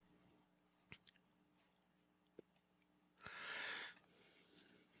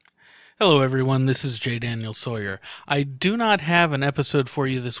Hello, everyone. This is J. Daniel Sawyer. I do not have an episode for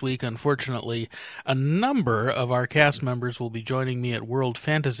you this week, unfortunately. A number of our cast members will be joining me at World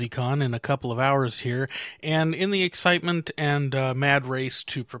Fantasy Con in a couple of hours here, and in the excitement and mad race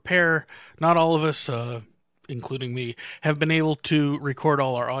to prepare, not all of us, including me, have been able to record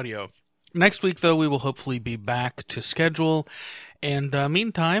all our audio. Next week, though, we will hopefully be back to schedule. And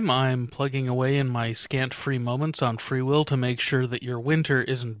meantime, I'm plugging away in my scant free moments on free will to make sure that your winter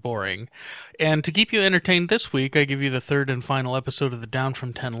isn't boring. And to keep you entertained this week, I give you the third and final episode of the Down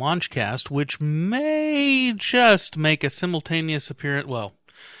from 10 Launchcast, which may just make a simultaneous appearance, well,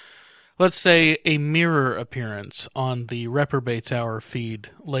 let's say a mirror appearance on the Reprobates Hour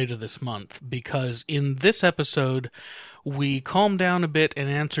feed later this month, because in this episode, we calm down a bit and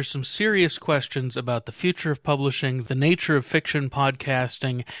answer some serious questions about the future of publishing, the nature of fiction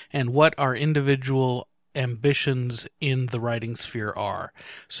podcasting, and what our individual ambitions in the writing sphere are.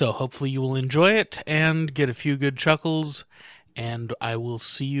 So hopefully you will enjoy it and get a few good chuckles, and I will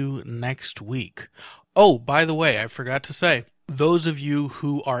see you next week. Oh, by the way, I forgot to say, those of you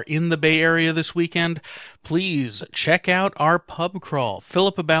who are in the Bay Area this weekend, please check out our pub crawl.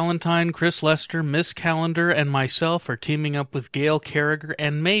 Philippa Ballantyne, Chris Lester, Miss Calendar, and myself are teaming up with Gail Carragher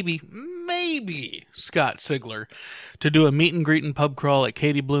and maybe Scott Sigler to do a meet and greet and pub crawl at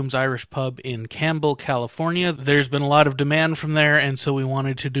Katie Bloom's Irish Pub in Campbell, California. There's been a lot of demand from there, and so we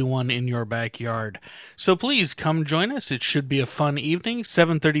wanted to do one in your backyard. So please come join us. It should be a fun evening.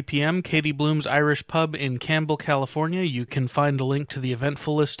 7:30 p.m., Katie Bloom's Irish Pub in Campbell, California. You can find a link to the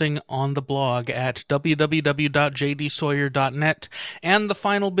eventful listing on the blog at www.jdsawyer.net. And the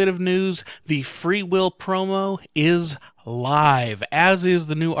final bit of news, the Free Will promo is live, as is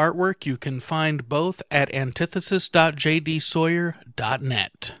the new artwork. You can find both at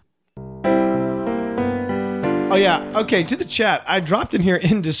antithesis.jdsawyer.net. Oh, yeah. Okay, to the chat. I dropped in here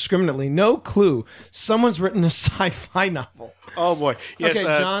indiscriminately. No clue. Someone's written a sci-fi novel. Oh, boy. Yes, okay,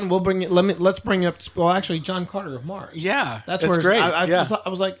 John, we'll bring it. Let's bring it up. Well, actually, John Carter of Mars. Yeah, that's great. I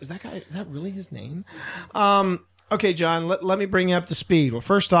was like, is that really his name? Okay, John, let me bring you up to speed. Well,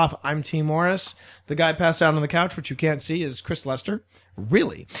 first off, I'm T. Morris. The guy passed out on the couch, which you can't see, is Chris Lester.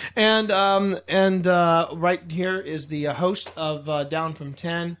 Really? And right here is the host of Down from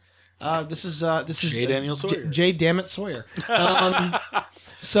 10. This is J. Daniel Sawyer. J. Dammit Sawyer.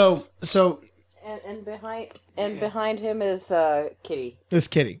 And behind him is Kitty. This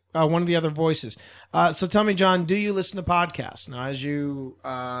Kitty, one of the other voices. So tell me, John, do you listen to podcasts? Now, as you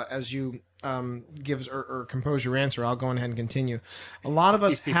give or compose your answer, I'll go ahead and continue. A lot of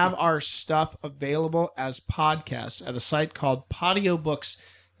us have our stuff available as podcasts at a site called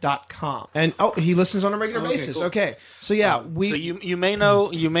PodioBooks.com. And he listens on a regular basis. Cool. Okay, so yeah, so you may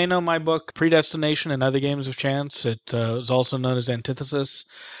know my book Predestination and Other Games of Chance. It is also known as Antithesis.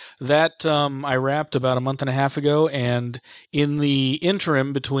 That I wrapped about a month and a half ago, and in the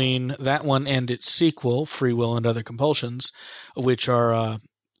interim between that one and its sequel, Free Will and Other Compulsions, which are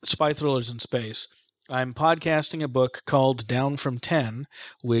spy thrillers in space, I'm podcasting a book called Down from 10,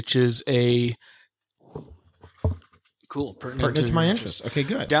 which is a pertinent to my interest. Okay,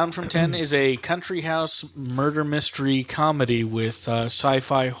 good. Down from 10 is a country house murder mystery comedy with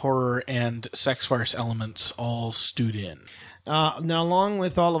sci-fi, horror, and sex farce elements all stewed in. Now, along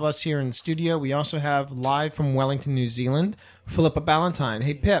with all of us here in the studio, we also have live from Wellington, New Zealand, Philippa Ballantyne.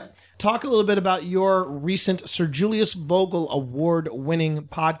 Hey, Pip, talk a little bit about your recent Sir Julius Bogle Award-winning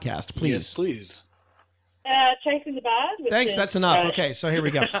podcast, please. Yes, please. Chasing the Bard. Thanks, that's enough. Okay, so here we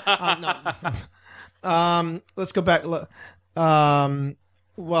go. Let's go back.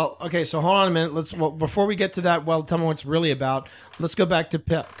 Well, okay, so hold on a minute. Before we get to that, tell me what it's really about. Let's go back to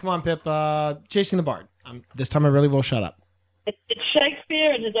Pip. Come on, Pip. Chasing the Bard. This time I really will shut up. It's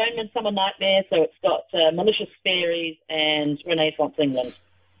Shakespeare and His Own Midsummer Nightmare, so it's got malicious fairies and Renaissance England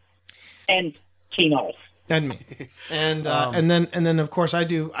and T. Norris and me, and then of course I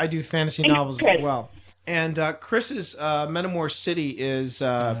do fantasy novels as well. And Chris's Metamor City is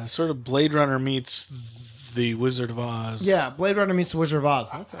sort of Blade Runner meets the Wizard of Oz. Yeah, Blade Runner meets the Wizard of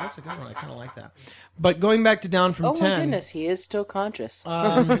Oz. That's a good one. I kind of like that. But going back to Down from 10... Oh, my goodness, he is still conscious.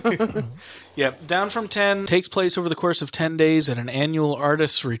 Yeah, Down from 10 takes place over the course of 10 days at an annual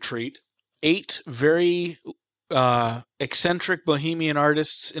artists' retreat. 8 very eccentric bohemian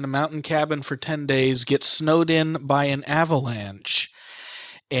artists in a mountain cabin for 10 days get snowed in by an avalanche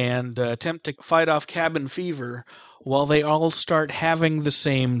and attempt to fight off cabin fever while they all start having the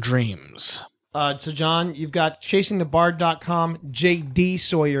same dreams. So, John, you've got chasingthebard.com,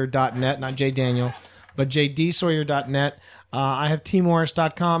 jdsawyer.net, not J. Daniel, but jdsawyer.net. I have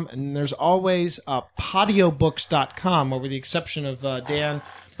tmorris.com, and there's always podiobooks.com, where with the exception of Dan,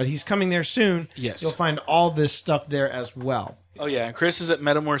 but he's coming there soon. Yes. You'll find all this stuff there as well. Oh, yeah, and Chris is at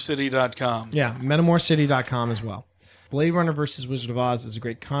metamorcity.com. Yeah, metamorcity.com as well. Blade Runner versus Wizard of Oz is a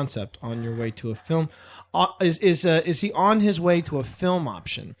great concept on your way to a film. Is he on his way to a film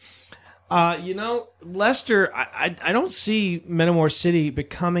option? Lester, I don't see Metamor City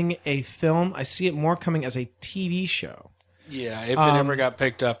becoming a film. I see it more coming as a TV show. Yeah, if it ever got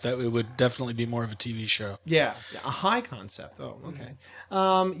picked up, that it would definitely be more of a TV show. Yeah, a high concept. Oh, okay.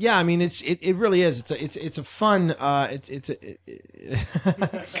 Yeah, I mean, it really is. It's a fun.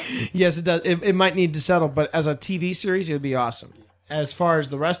 Yes, it does. It might need to settle, but as a TV series, it would be awesome. As far as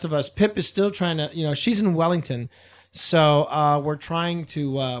the rest of us, Pip is still trying to. She's in Wellington. So we're trying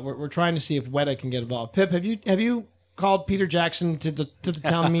to see if Weta can get involved. Pip, have you called Peter Jackson to the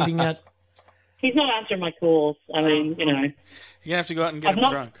town meeting yet? He's not answering my calls. I mean, You're going to have to go out and get him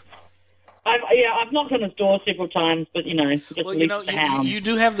drunk. I've knocked on his door several times, but just the hound. You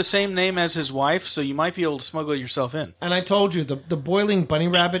do have the same name as his wife, so you might be able to smuggle yourself in. And I told you the boiling bunny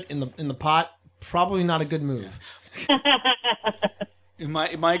rabbit in the pot, probably not a good move.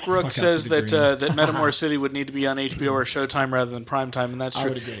 Mike Rook says that Metamor City would need to be on HBO or Showtime rather than Primetime, and that's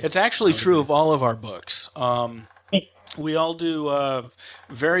true. It's actually true of all of our books. We all do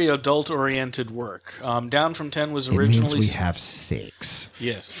very adult-oriented work. Down from 10 was originally... we have 6.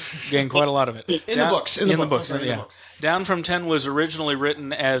 Yes, getting quite a lot of it. In the books. Down from 10 was originally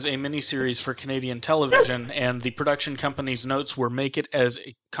written as a miniseries for Canadian television, and the production company's notes were make it as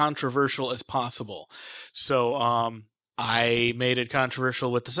controversial as possible. So I made it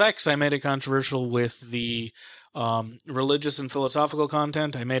controversial with the sex. I made it controversial with the religious and philosophical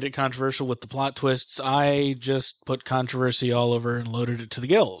content. I made it controversial with the plot twists. I just put controversy all over and loaded it to the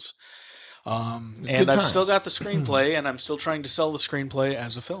gills. And I've still got the screenplay, and I'm still trying to sell the screenplay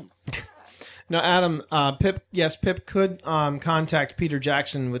as a film. Now, Adam, Pip could contact Peter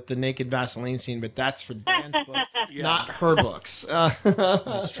Jackson with the naked Vaseline scene, but that's for Dan's book, not her books.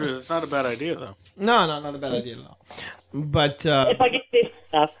 That's true. It's not a bad idea, though. No, not a bad idea at all. But if I get this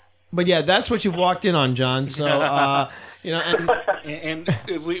stuff. But yeah, that's what you've walked in on, John. So and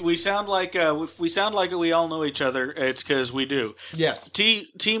if we sound like we all know each other, it's because we do. Yes.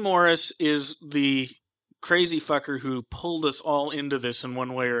 T. Morris is the crazy fucker who pulled us all into this in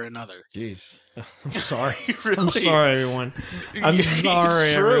one way or another. Jeez. I'm sorry. Really? I'm sorry, everyone. I'm sorry,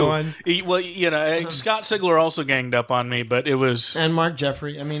 everyone. Scott Sigler also ganged up on me, but it was... And Mark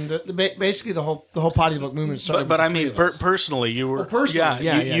Jeffrey. I mean, basically the whole potty book movement started. But I mean, personally, you were...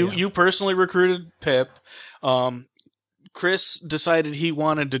 You personally recruited Pip. Chris decided he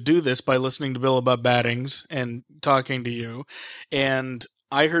wanted to do this by listening to Billabub Battings and talking to you, and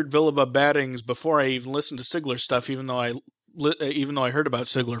I heard Billabub Battings before I even listened to Sigler's stuff, even though I heard about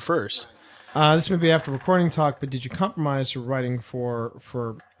Sigler first. This may be after recording talk, but did you compromise your writing for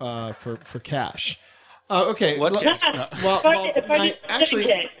cash? Okay. What cash? No.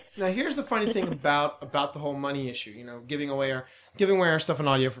 Now here's the funny thing about the whole money issue. Giving away our stuff in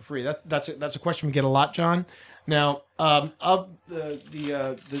audio for free. That's a question we get a lot, John. Now, of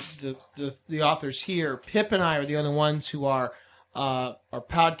the authors here, Pip and I are the only ones who are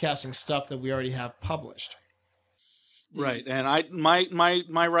podcasting stuff that we already have published. Right, and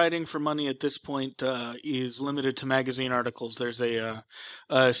my writing for money at this point is limited to magazine articles. There's a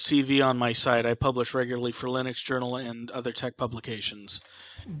CV on my site. I publish regularly for Linux Journal and other tech publications.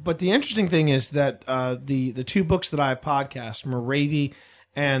 But the interesting thing is that the two books that I podcast, Moravia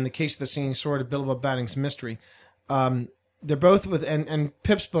and The Case of the Singing Sword of Billabub Batting's Mystery, they're both with and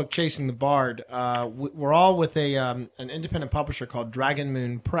Pip's book Chasing the Bard. We're all with an independent publisher called Dragon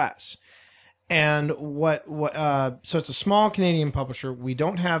Moon Press. And so it's a small Canadian publisher. We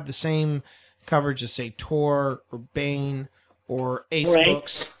don't have the same coverage as, say, Tor or Bain or Ace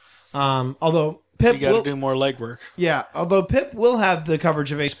Books. Although Pip you got to do more legwork. Yeah, although Pip will have the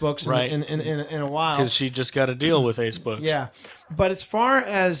coverage of Ace Books in a while. Because she just got to deal with Ace Books. Yeah. But as far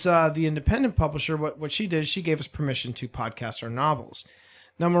as the independent publisher, what she did is she gave us permission to podcast our novels.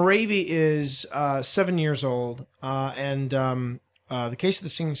 Now, Moravia is 7 years old, and The Case of the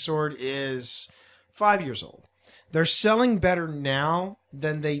Singing Sword is 5 years old. They're selling better now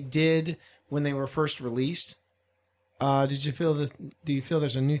than they did when they were first released. Do you feel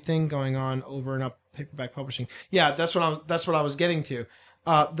there's a new thing going on over and up paperback publishing? Yeah, that's what I was getting to.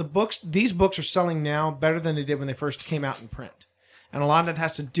 These books are selling now better than they did when they first came out in print, and a lot of that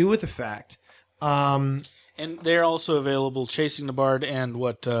has to do with the fact. And And they're also available. Chasing the Bard and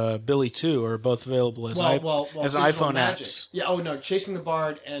Billy 2 are both available as as Digital iPhone Magic. apps. Yeah. Oh no, Chasing the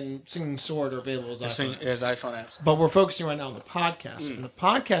Bard and Singing Sword are available as iPhone apps. As iPhone apps. But we're focusing right now on the podcast, and the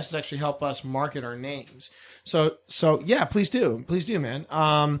podcast has actually helped us market our names. So yeah, please do, man.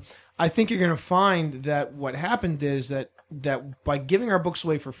 I think you're going to find that what happened is that by giving our books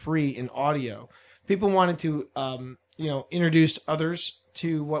away for free in audio, people wanted to introduce others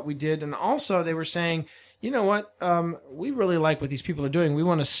to what we did, and also they were saying, you know what, we really like what these people are doing. We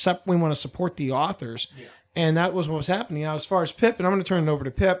want to support the authors, and that was what was happening. Now, as far as Pip, and I'm going to turn it over to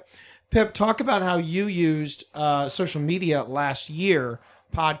Pip. Pip, talk about how you used social media last year,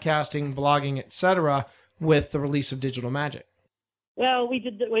 podcasting, blogging, etc., with the release of Digital Magic. Well, we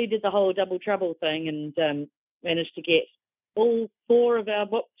did the whole Double Trouble thing and managed to get all 4 of our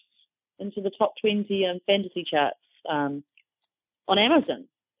books into the top 20 fantasy charts on Amazon,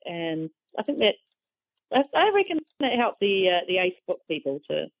 and I think I reckon that helped the Ace book people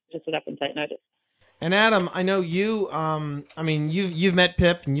to sit up and take notice. And Adam, I know you. You've met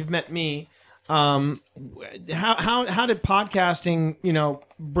Pip and you've met me. How did podcasting,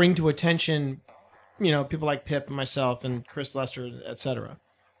 bring to attention, people like Pip and myself and Chris Lester, etc.?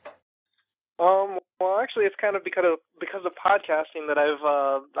 Well, actually, it's kind of because of podcasting that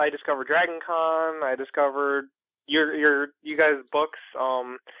I discovered Dragon Con. I discovered you guys' books,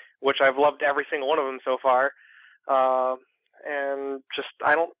 which I've loved every single one of them so far. And just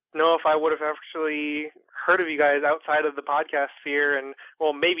I don't know if I would have actually heard of you guys outside of the podcast sphere, and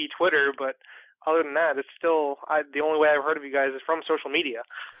well, maybe Twitter, but other than that, it's still the only way I've heard of you guys is from social media.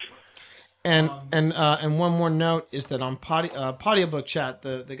 And one more note is that on Podiobook Chat,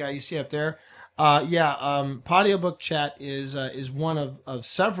 the guy you see up there, Podiobook Chat is one of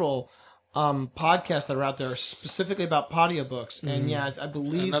several podcasts that are out there specifically about Podiobooks. And I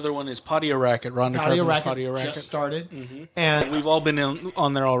believe another one is Podio Racket. Rhonda Carpenter's Podio Racket just started, and we've all been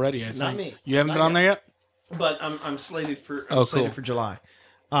on there already. I think. Not me. You haven't been on there yet, but I'm slated for cool. for July.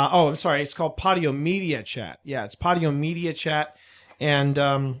 I'm sorry. It's called Podio Media Chat. Yeah, it's Podio Media Chat, and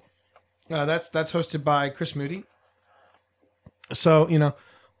that's hosted by Chris Moody. So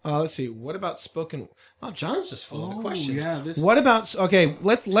let's see. What about spoken? Oh, John's just full of the questions. Yeah, what about? Okay,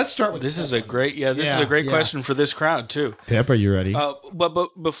 let's start with this. Is a great is a great question for this crowd too. Pip, are you ready?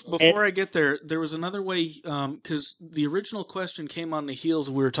 But before I get there, there was another way because the original question came on the heels.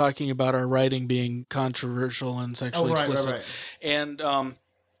 We were talking about our writing being controversial and sexually explicit, right. And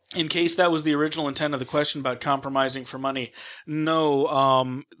in case that was the original intent of the question about compromising for money,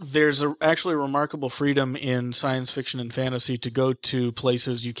 no, there's actually a remarkable freedom in science fiction and fantasy to go to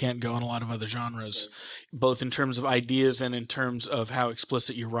places you can't go in a lot of other genres, both in terms of ideas and in terms of how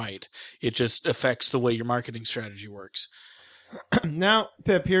explicit you write. It just affects the way your marketing strategy works. Now,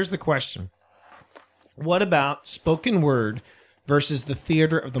 Pip, here's the question. What about spoken word versus the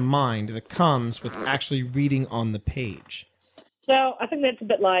theater of the mind that comes with actually reading on the page? So I think that's a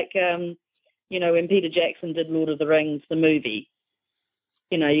bit like, when Peter Jackson did Lord of the Rings, the movie.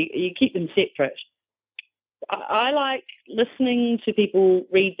 You keep them separate. I like listening to people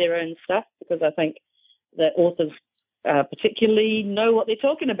read their own stuff because I think that authors particularly know what they're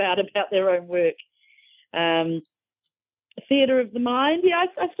talking about their own work. Theatre of the mind, I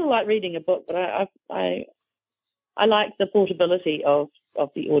still like reading a book, but I like the portability of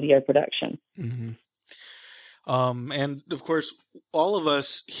the audio production. Mm-hmm. And of course, all of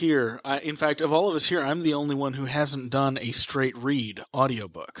us here, in fact, of all of us here, I'm the only one who hasn't done a straight read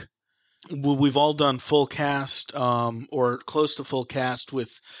audiobook. We've all done full cast, or close to full cast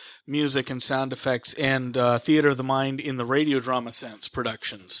with music and sound effects and theater of the mind in the radio drama sense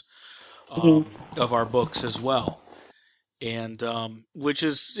productions of our books as well. And which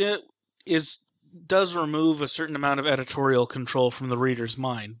does remove a certain amount of editorial control from the reader's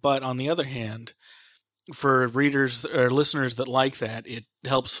mind. But on the other hand, for readers or listeners that like that, it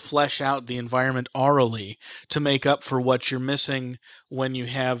helps flesh out the environment orally to make up for what you're missing when you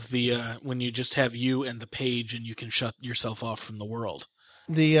have when you just have you and the page and you can shut yourself off from the world.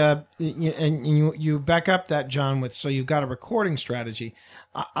 And you back up that, John, with so you've got a recording strategy.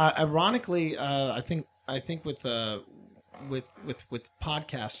 Ironically, I think with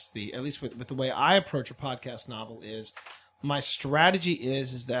podcasts, at least with the way I approach a podcast novel is my strategy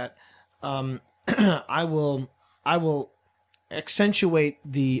is that I will accentuate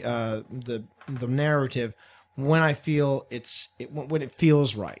the narrative when I feel when it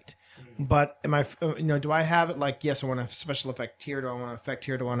feels right. But do I have it like, yes, I want a special effect here, do I want an effect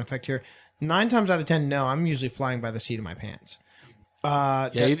here, do I want an effect here? 9 times out of 10, no, I'm usually flying by the seat of my pants.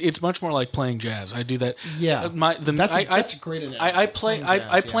 It's much more like playing jazz. I do that. Yeah, that's a great analogy.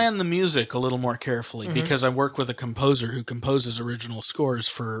 I plan the music a little more carefully because I work with a composer who composes original scores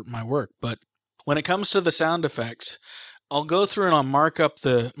for my work. But when it comes to the sound effects, I'll go through and I'll mark up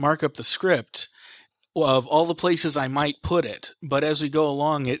the script of all the places I might put it. But as we go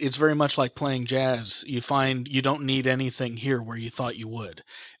along, it's very much like playing jazz. You find you don't need anything here where you thought you would.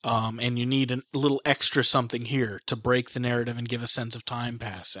 And you need a little extra something here to break the narrative and give a sense of time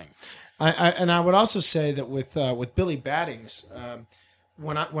passing. I would also say that with Billy Battings,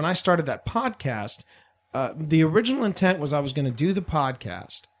 when I started that podcast, the original intent was I was going to do the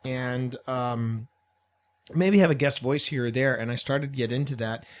podcast and maybe have a guest voice here or there, and I started to get into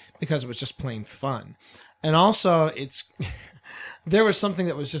that because it was just plain fun. And also, there was something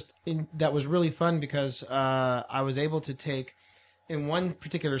that was really fun because I was able to take, in one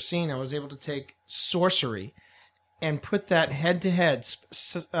particular scene, I was able to take sorcery and put that head-to-head,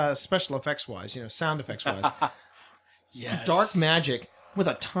 special effects-wise, sound effects-wise, yes, dark magic with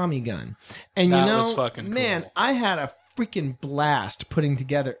a Tommy gun. And that was fucking man, cool. I had a freaking blast putting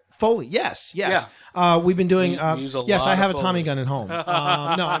together Foley. Yes. Yeah. We've been doing. Use a yes, lot I have of a Tommy Foley. gun at home.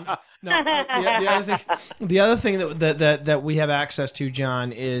 The other thing that we have access to,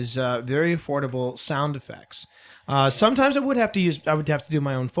 John, is very affordable sound effects. Sometimes I would have to do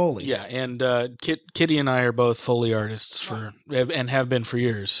my own Foley. Yeah, and Kitty and I are both Foley artists and have been for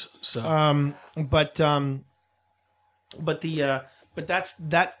years. So, But that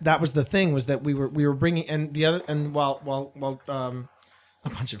was the thing, was that we were bringing, and the other, and while a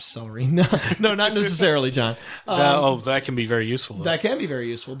bunch of celery. No, not necessarily, John. That can be very useful. Though. That can be very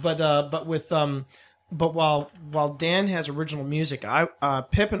useful, but while Dan has original music,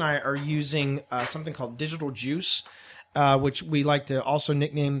 Pip and I are using something called Digital Juice, which we like to also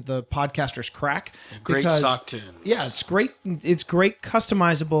nickname the podcaster's crack. Great stock tunes. Yeah, it's great. It's great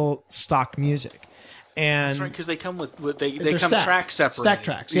customizable stock music. And that's right, because they come with they come stacked, track separated. Stack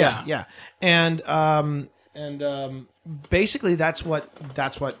tracks, yeah. And basically that's what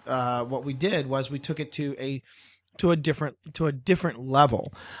we did, was we took it to a different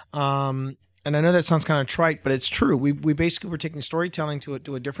level. And I know that sounds kind of trite, but it's true. We basically were taking storytelling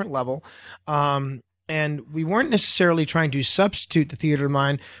to a different level. And we weren't necessarily trying to substitute the theater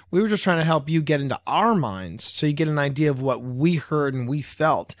mind. We were just trying to help you get into our minds, so you get an idea of what we heard and we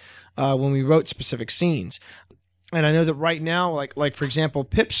felt when we wrote specific scenes. And I know that right now, like for example,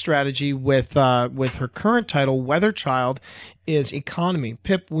 Pip's strategy with her current title, Weather Child, is economy.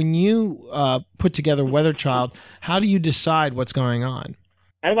 Pip, when you put together Weather Child, how do you decide what's going on?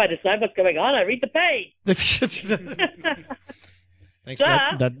 How do I decide what's going on? I read the page. Thanks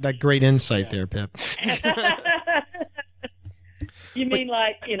for that great insight there, Pip. You mean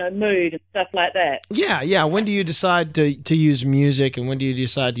mood and stuff like that? Yeah. When do you decide to use music, and when do you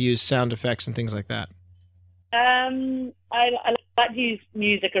decide to use sound effects and things like that? I like to use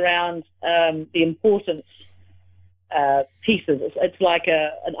music around the importance pieces. It's like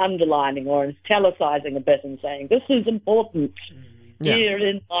an underlining or an italicizing a bit and saying, this is important. Yeah.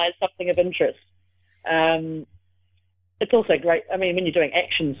 Herein lies something of interest. It's also great, when you're doing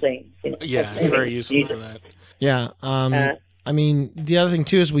action scenes. Yeah, it's very useful for that. Yeah. The other thing,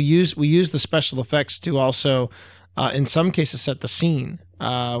 too, is we use the special effects to also, in some cases, set the scene,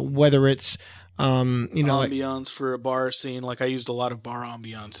 whether it's ambiance for a bar scene. Like I used a lot of bar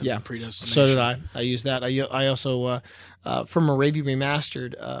ambiance in Predestination. So did I. I used that. I also from Moravia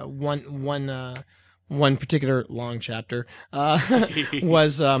Remastered, one particular long chapter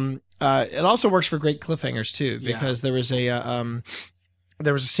was it also works for great cliffhangers too, because there was a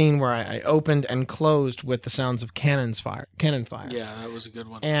scene where I opened and closed with the sounds of cannon fire. Yeah, that was a good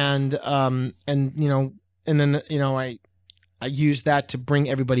one. And then I use that to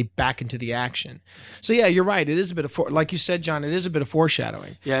bring everybody back into the action. So yeah, you're right. It is a bit of, like you said, John, it is a bit of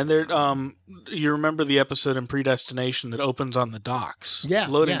foreshadowing. Yeah, and there, you remember the episode in Predestination that opens on the docks? Yeah,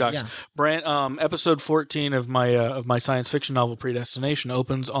 loading docks. Yeah. Episode 14 of my science fiction novel Predestination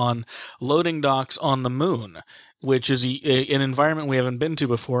opens on loading docks on the moon, which is an environment we haven't been to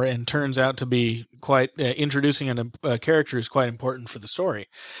before, and turns out to be quite introducing a character who's quite important for the story.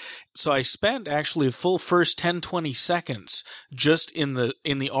 So I spent actually a full first 10-20 seconds just in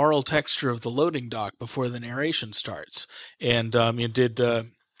the oral texture of the loading dock before the narration starts, and I went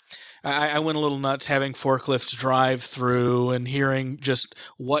a little nuts having forklifts drive through and hearing just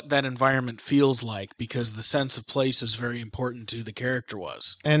what that environment feels like, because the sense of place is very important to the character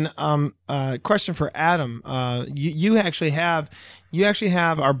was. And question for Adam: you actually have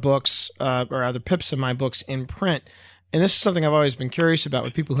our books, or rather Pip's and my books, in print. And this is something I've always been curious about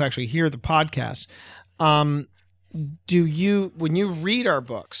with people who actually hear the podcast. when you read our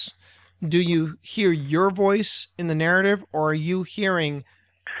books, do you hear your voice in the narrative, or are you hearing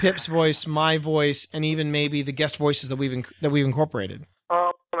Pip's voice, my voice, and even maybe the guest voices that we've incorporated?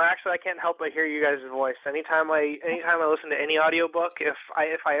 Actually, I can't help but hear you guys' voice. Anytime I listen to any audiobook, if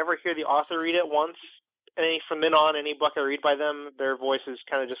I ever hear the author read it once, from then on, any book I read by them, their voice is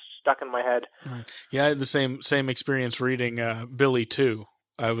kind of just stuck in my head. Yeah, I had the same experience reading Billy too.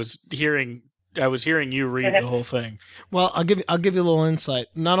 I was hearing you read the whole thing. Well, I'll give you a little insight.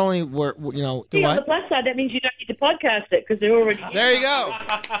 Not only were on the plus side, that means you don't need to podcast it because they're already. There you go.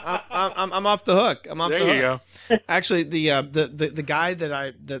 I'm off the hook. There you go. Actually, the guy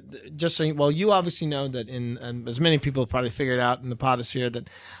you obviously know that as many people have probably figured out in the podosphere that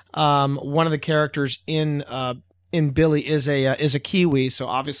one of the characters in Billy is a Kiwi, so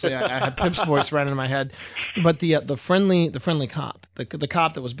obviously I had Pip's voice right in my head. But the friendly cop, the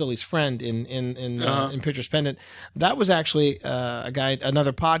cop that was Billy's friend in Pitcher's Pendant, that was actually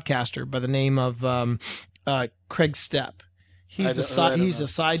another podcaster by the name of Craig Stepp. He's a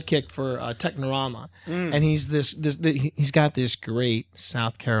sidekick for Technorama, and he's got this great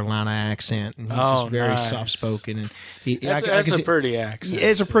South Carolina accent, and he's just very soft spoken, and that's a pretty accent.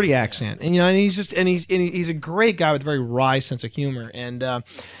 It's a pretty accent, and he's a great guy with a very wry sense of humor, and I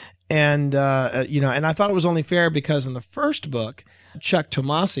thought it was only fair because in the first book, Chuck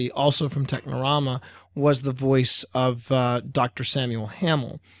Tomasi, also from Technorama, was the voice of Dr. Samuel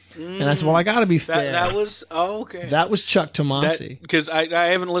Hamill. And I said, well, I got to be fair. That was okay. That was Chuck Tomasi. Because I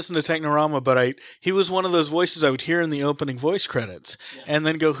haven't listened to Technorama, but he was one of those voices I would hear in the opening voice credits, and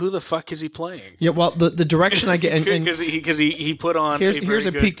then go, "Who the fuck is he playing?" Yeah, well, the direction I get, because he put on. Here's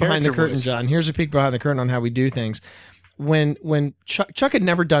a peek behind the curtain, voice. John. Here's a peek behind the curtain on how we do things. When Chuck had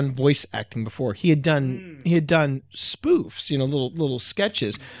never done voice acting before, he had done spoofs, little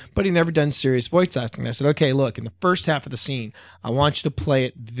sketches, but he never done serious voice acting. I said, okay, look, in the first half of the scene, I want you to play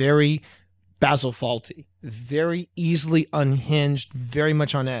it very Basil Fawlty, very easily unhinged, very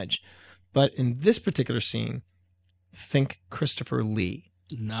much on edge. But in this particular scene, think Christopher Lee.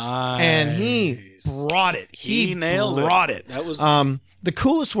 Nice. And he brought it. He nailed it. That was the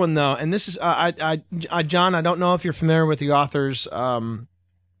coolest one, though, and this is John. I don't know if you're familiar with the authors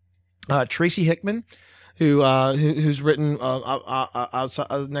Tracy Hickman, who's written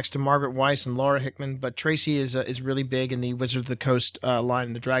outside, next to Margaret Weiss and Laura Hickman. But Tracy is really big in the Wizard of the Coast line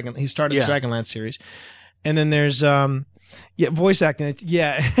in the Dragon. He started the Dragonlance series, and then there's voice acting.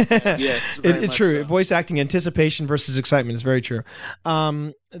 Yes, it's true. So. Voice acting, anticipation versus excitement is very true.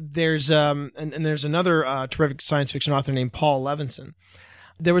 There's another terrific science fiction author named Paul Levinson.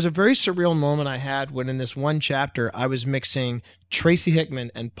 There was a very surreal moment I had when in this one chapter I was mixing Tracy Hickman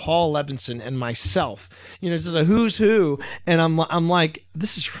and Paul Levinson and myself. Just a who's who, and I'm like,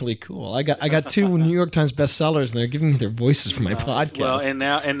 this is really cool. I got two New York Times bestsellers, and they're giving me their voices for my podcast. Well, and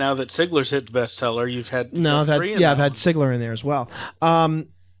now that Sigler's hit bestseller, you've had I've had Sigler in there as well.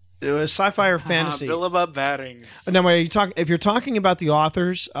 Sci-fi or fantasy? Billabub Battings. Now, if you're talking about the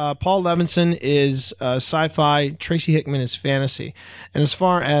authors, Paul Levinson is sci-fi, Tracy Hickman is fantasy, and as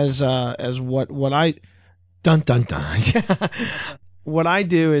far as what I dun dun dun, what I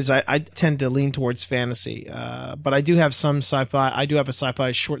do is I tend to lean towards fantasy, but I do have some sci-fi. I do have a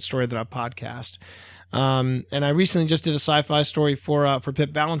sci-fi short story that I podcast. And I recently just did a sci-fi story for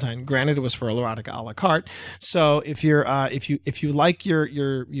Pip Valentine. Granted, it was for Erotica a la carte. So if you like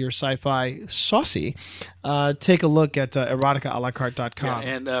your sci-fi saucy, take a look at eroticaalacarte.com.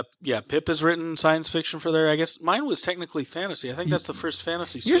 Yeah, and Pip has written science fiction for there. I guess mine was technically fantasy. I think that's the first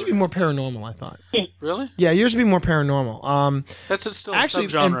fantasy story. Yours would be more paranormal, I thought. Really? Yeah, yours would be more paranormal. That's still actually, a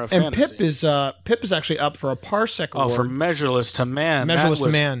subgenre of fantasy. And Pip is actually up for a Parsec Award. Oh, for Measureless to Man. Measureless to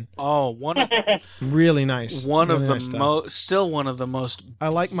Man. Oh, one of really nice. One of the still one of the most. I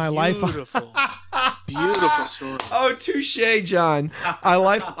like my life. Beautiful story. Oh, touche, John. I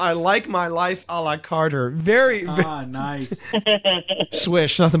like my life a la Carter. Very nice.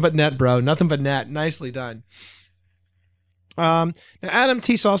 Swish, nothing but net, bro. Nothing but net. Nicely done. Now, Adam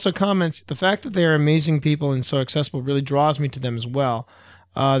Teese also comments, the fact that they are amazing people and so accessible really draws me to them as well.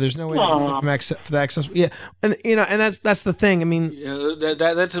 There's no way for the accessible. Yeah, and and that's the thing. I mean,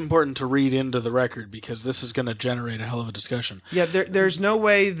 that's important to read into the record because this is going to generate a hell of a discussion. Yeah, there's no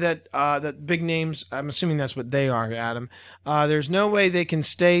way that that big names. I'm assuming that's what they are, Adam. There's no way they can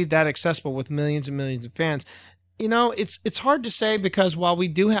stay that accessible with millions and millions of fans. It's hard to say because while we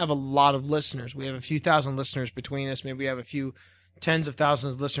do have a lot of listeners, we have a few thousand listeners between us. Maybe we have a few tens of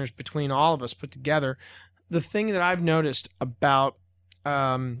thousands of listeners between all of us put together. The thing that I've noticed about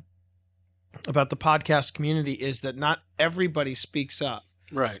the podcast community is that not everybody speaks up.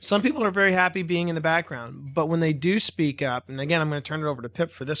 Right. Some people are very happy being in the background, but when they do speak up, and again, I'm going to turn it over to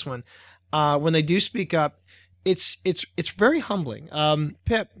Pip for this one. When they do speak up, it's very humbling.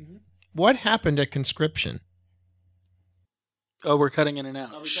 Pip, what happened at Conscription? Oh, we're cutting in and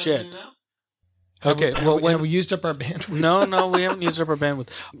out. Shit. Okay, have we used up our bandwidth? No, we haven't used up our bandwidth.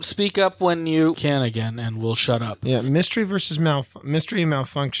 Speak up when you can again, and we'll shut up. Yeah, mystery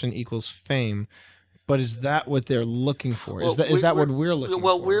malfunction equals fame. But is that what they're looking for? Is that what we're looking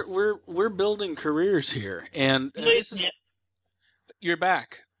for? Well, we're building careers here, and this is, you're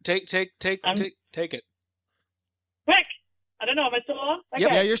back. Take it. Quick! I don't know. Am I still on? Okay.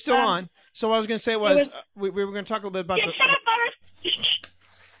 Yeah, you're still on. So what I was going to say was we were going to talk a little bit about shut up, Boris!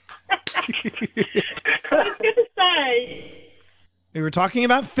 I was going to say... We were talking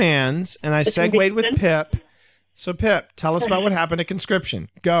about fans, and I segued with Pip. So, Pip, tell us about what happened at Conscription.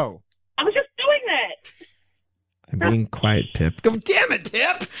 Go. I was just doing that. I'm being quiet, Pip. Go, damn it,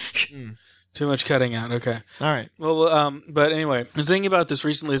 Pip! Too much cutting out. Okay. All right. Well, but anyway, the thing about this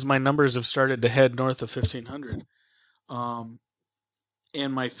recently is my numbers have started to head north of 1,500.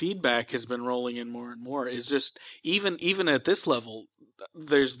 And my feedback has been rolling in more and more. It's just even at this level,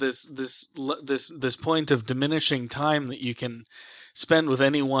 there's this point of diminishing time that you can spend with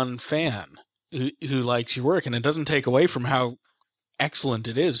any one fan who likes your work, and it doesn't take away from how excellent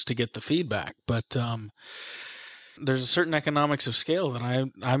it is to get the feedback. But there's a certain economics of scale that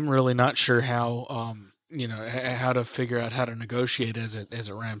I'm really not sure how how to figure out how to negotiate as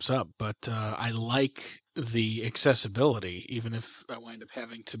it ramps up. But I like the accessibility, even if I wind up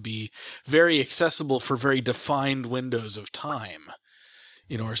having to be very accessible for very defined windows of time,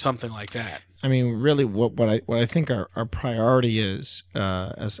 or something like that. I mean, really, what I think our priority is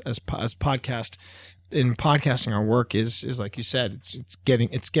as podcast in podcasting, our work is like you said, it's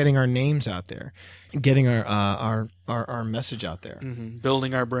getting our names out there, getting our message out there,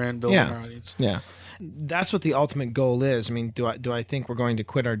 building our brand, building our audience. Yeah, that's what the ultimate goal is. I mean, do I think we're going to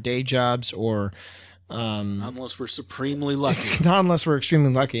quit our day jobs or? Unless we're supremely lucky. Not unless we're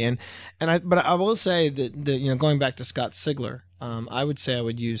extremely lucky. But I will say that going back to Scott Sigler, I would say I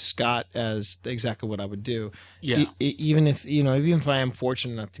would use Scott as exactly what I would do. Yeah. Even if I am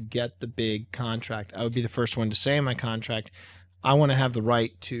fortunate enough to get the big contract, I would be the first one to say in my contract, I want to have the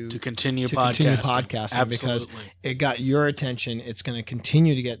right to continue podcasting. Absolutely. Because it got your attention. It's going to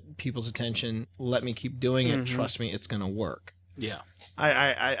continue to get people's attention. Let me keep doing it. Trust me, it's going to work. Yeah.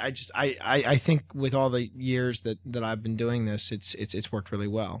 I think with all the years that I've been doing this, it's worked really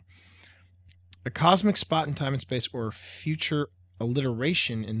well. A cosmic spot in time and space or future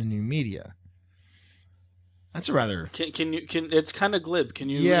alliteration in the new media. That's a rather... Can it's kind of glib. Can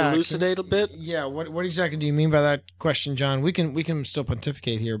you elucidate a bit? Yeah. What exactly do you mean by that question, John? We can still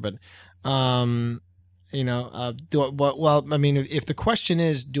pontificate here, but if the question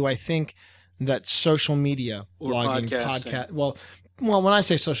is, do I think that social media, or blogging, podcast. Well, when I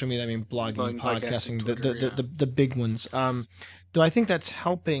say social media, I mean blogging, podcasting, Twitter, the big ones. Do I think that's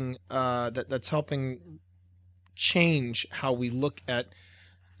helping? That's helping change how we look at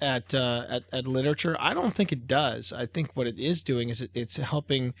literature? I don't think it does. I think what it is doing is it's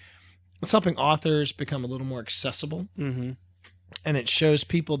helping authors become a little more accessible, and it shows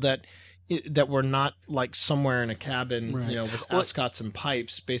people that we're not like somewhere in a cabin, with ascots and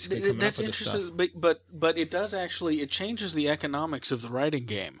pipes, basically coming up with this stuff. That's interesting, but it does actually, it changes the economics of the writing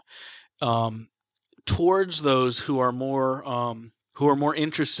game towards those who are more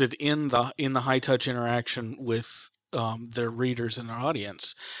interested in the high touch interaction with their readers and their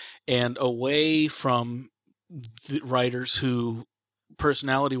audience, and away from the writers who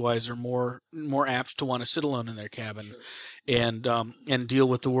personality-wise are more apt to want to sit alone in their cabin and deal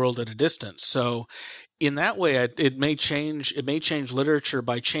with the world at a distance. So in that way, it may change literature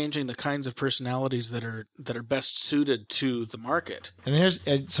by changing the kinds of personalities that are best suited to the market.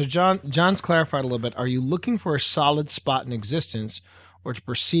 And so John's clarified a little bit. Are you looking for a solid spot in existence, or to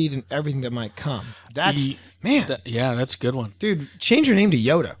proceed in everything that might come? That's that's a good one, dude. Change your name to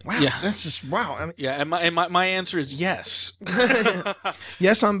Yoda. Wow, that's just wow. I mean, and my answer is yes.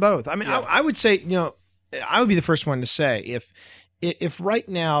 Yes on both. I mean, I would say I would be the first one to say if right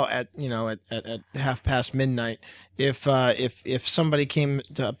now at half past midnight, if somebody came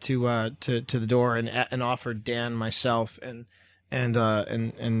up to the door and offered Dan, myself, and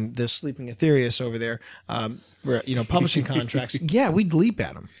the sleeping Aetherius over there, publishing contracts. Yeah, we'd leap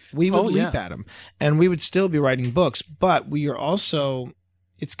at them. We would leap at them, and we would still be writing books. But we are also.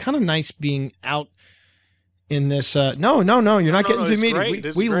 It's kind of nice being out in this. No, you're not getting too it's meaty.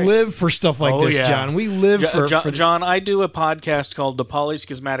 great. We Great. live for stuff like this, yeah. John. We live for John, I do a podcast called the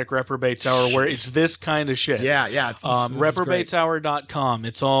Polyschismatic Reprobates Hour where it's this kind of shit. Yeah. It's reprobateshour.com.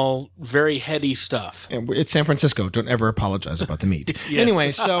 It's all very heady stuff. And it's San Francisco. Don't ever apologize about the meat.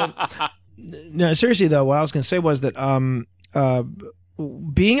 Anyway, so no, seriously though, what I was going to say was that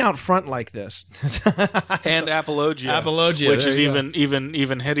being out front like this and Apologia, which is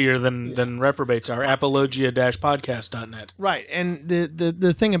even headier than Reprobates Hour, apologia-podcast.net. Right, and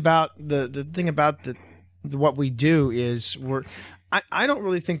the thing about what we do is I don't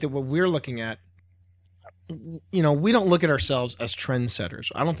really think that what we're looking at, we don't look at ourselves as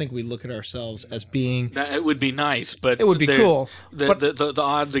trendsetters. I don't think we look at ourselves as being. It would be nice, but it would be cool. The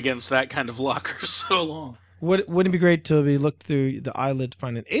odds against that kind of luck are so long. Wouldn't it be great to be looked through the eyelid to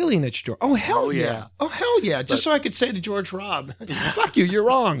find an alien at your door? Oh, hell yeah. Oh, hell yeah. Just so I could say to George Robb, fuck you, you're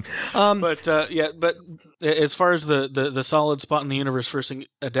wrong. But as far as the solid spot in the universe versus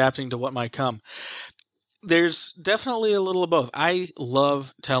adapting to what might come, there's definitely a little of both. I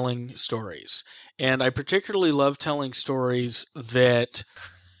love telling stories, and I particularly love telling stories that...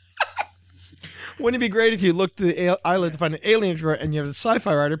 Wouldn't it be great if you looked through the eyelid to find an alien drawer and you have a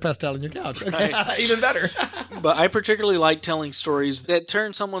sci-fi writer passed out on your couch? Okay, right. Even better. But I particularly like telling stories that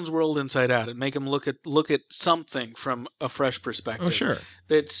turn someone's world inside out and make them look at something from a fresh perspective. Oh, sure.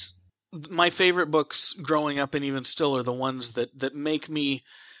 That's my favorite books growing up, and even still are the ones that make me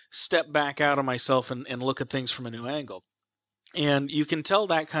step back out of myself and look at things from a new angle. And you can tell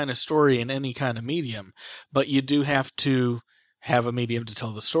that kind of story in any kind of medium, but you do have to have a medium to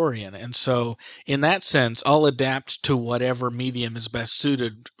tell the story in. And so in that sense, I'll adapt to whatever medium is best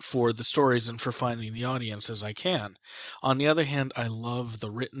suited for the stories and for finding the audience as I can. On the other hand, I love the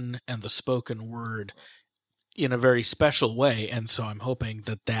written and the spoken word in a very special way. And so I'm hoping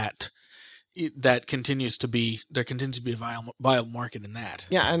that continues to be a viable market in that.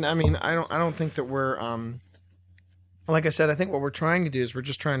 Yeah. And I mean, I don't think that we're, like I said, I think what we're trying to do is we're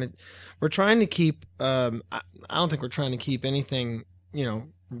trying to keep. I don't think we're trying to keep anything,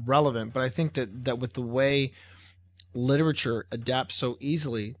 relevant. But I think that with the way literature adapts so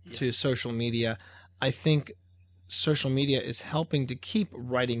easily to social media, I think social media is helping to keep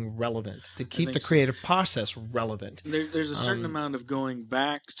writing relevant, to keep the creative process relevant. There's a certain amount of going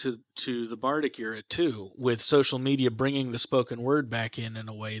back to the Bardic era too, with social media bringing the spoken word back in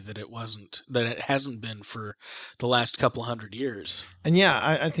a way that it hasn't been for the last couple 100 years. And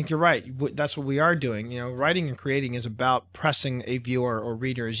yeah, I think you're right. That's what we are doing. Writing and creating is about pressing a viewer or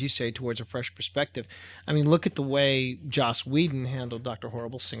reader, as you say, towards a fresh perspective. I mean, look at the way Joss Whedon handled Dr.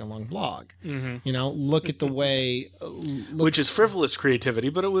 Horrible's sing-along blog. Mm-hmm. Look at the way... which is frivolous creativity,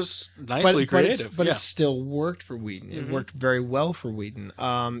 but it was nicely creative. But it still worked for Whedon. It worked very well for Whedon.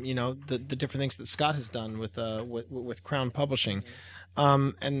 The different things that Scott has done with Crown Publishing,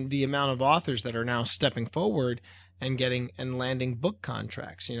 and the amount of authors that are now stepping forward and getting and landing book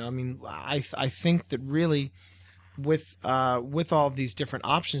contracts. I think that really with all of these different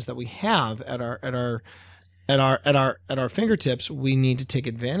options that we have at our fingertips, we need to take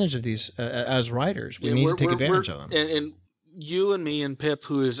advantage of these as writers. We need to take advantage of them. And you and me and Pip,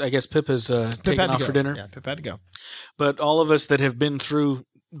 who is, I guess Pip has taken off for dinner. Yeah, Pip had to go. But all of us that have been through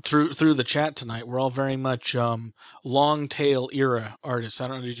the chat tonight, we're all very much long tail era artists. I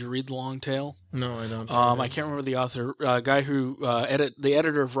don't know. Did you read the Long Tail? No, I don't. I can't remember the author. Guy who the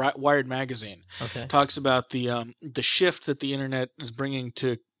editor of Wired magazine. Okay. Talks about the shift that the internet is bringing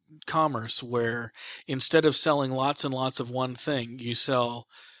to commerce, where instead of selling lots and lots of one thing, you sell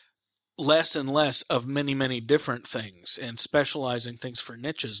less and less of many, many different things and specializing things for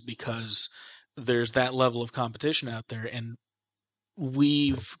niches, because there's that level of competition out there. And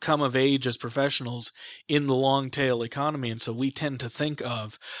we've come of age as professionals in the long tail economy, and so we tend to think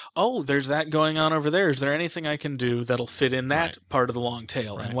of, there's that going on over there. Is there anything I can do that'll fit in that part of the long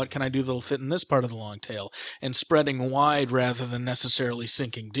tail? Right. And what can I do that'll fit in this part of the long tail? And spreading wide rather than necessarily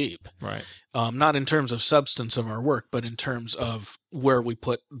sinking deep. Right. Not in terms of substance of our work, but in terms of where we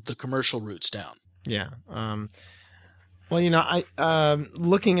put the commercial roots down. Yeah. Well, I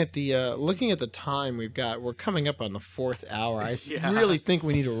looking at the time we've got, we're coming up on the 4th hour. I really think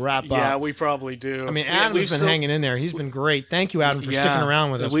we need to wrap up. Yeah, we probably do. I mean, Adam's been hanging in there. He's been great. Thank you, Adam, for sticking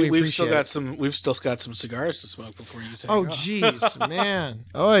around with us. We've still got some cigars to smoke before you take off. Oh, jeez, man.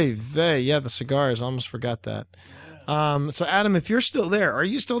 Oy vey. Yeah, the cigars. I almost forgot that. So, Adam, if you're still there, are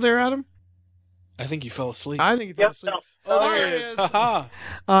you still there, Adam? I think you fell asleep. I think you fell asleep. No. Oh, there he is.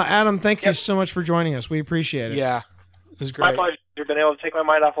 Adam, thank you so much for joining us. We appreciate it. Yeah. It was great. My pleasure. You've been able to take my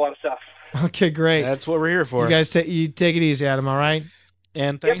mind off a lot of stuff. Okay, great. That's what we're here for. You guys take it easy, Adam, all right?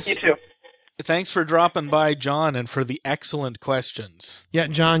 And thanks. Yep, you too. Thanks for dropping by, John, and for the excellent questions. Yeah,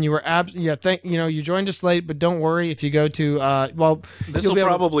 John, you were you joined us late, but don't worry if you go to This will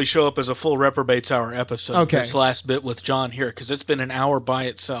probably show up as a full Reprobates Hour episode. Okay. This last bit with John here, because it's been an hour by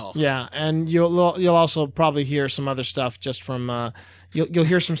itself. Yeah, and you'll also probably hear some other stuff just from you'll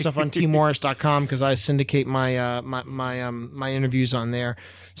hear some stuff on tmorris.com because I syndicate my my interviews on there.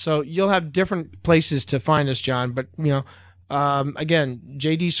 So you'll have different places to find us, John. But again,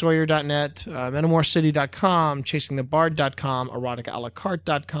 jdsawyer.net, metamorcity.com, chasingthebard.com,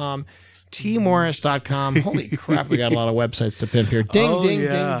 eroticalacarte.com, tmorris.com. Holy crap, we got a lot of websites to pimp here. Ding, ding,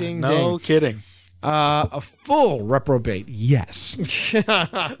 ding, ding, no ding. kidding. A full reprobate, yes.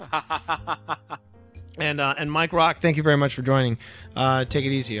 And Mike Rock, thank you very much for joining. Take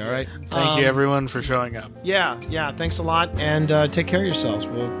it easy, all right? Thank you, everyone, for showing up. Yeah, thanks a lot, and take care of yourselves.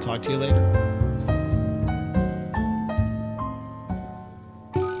 We'll talk to you later.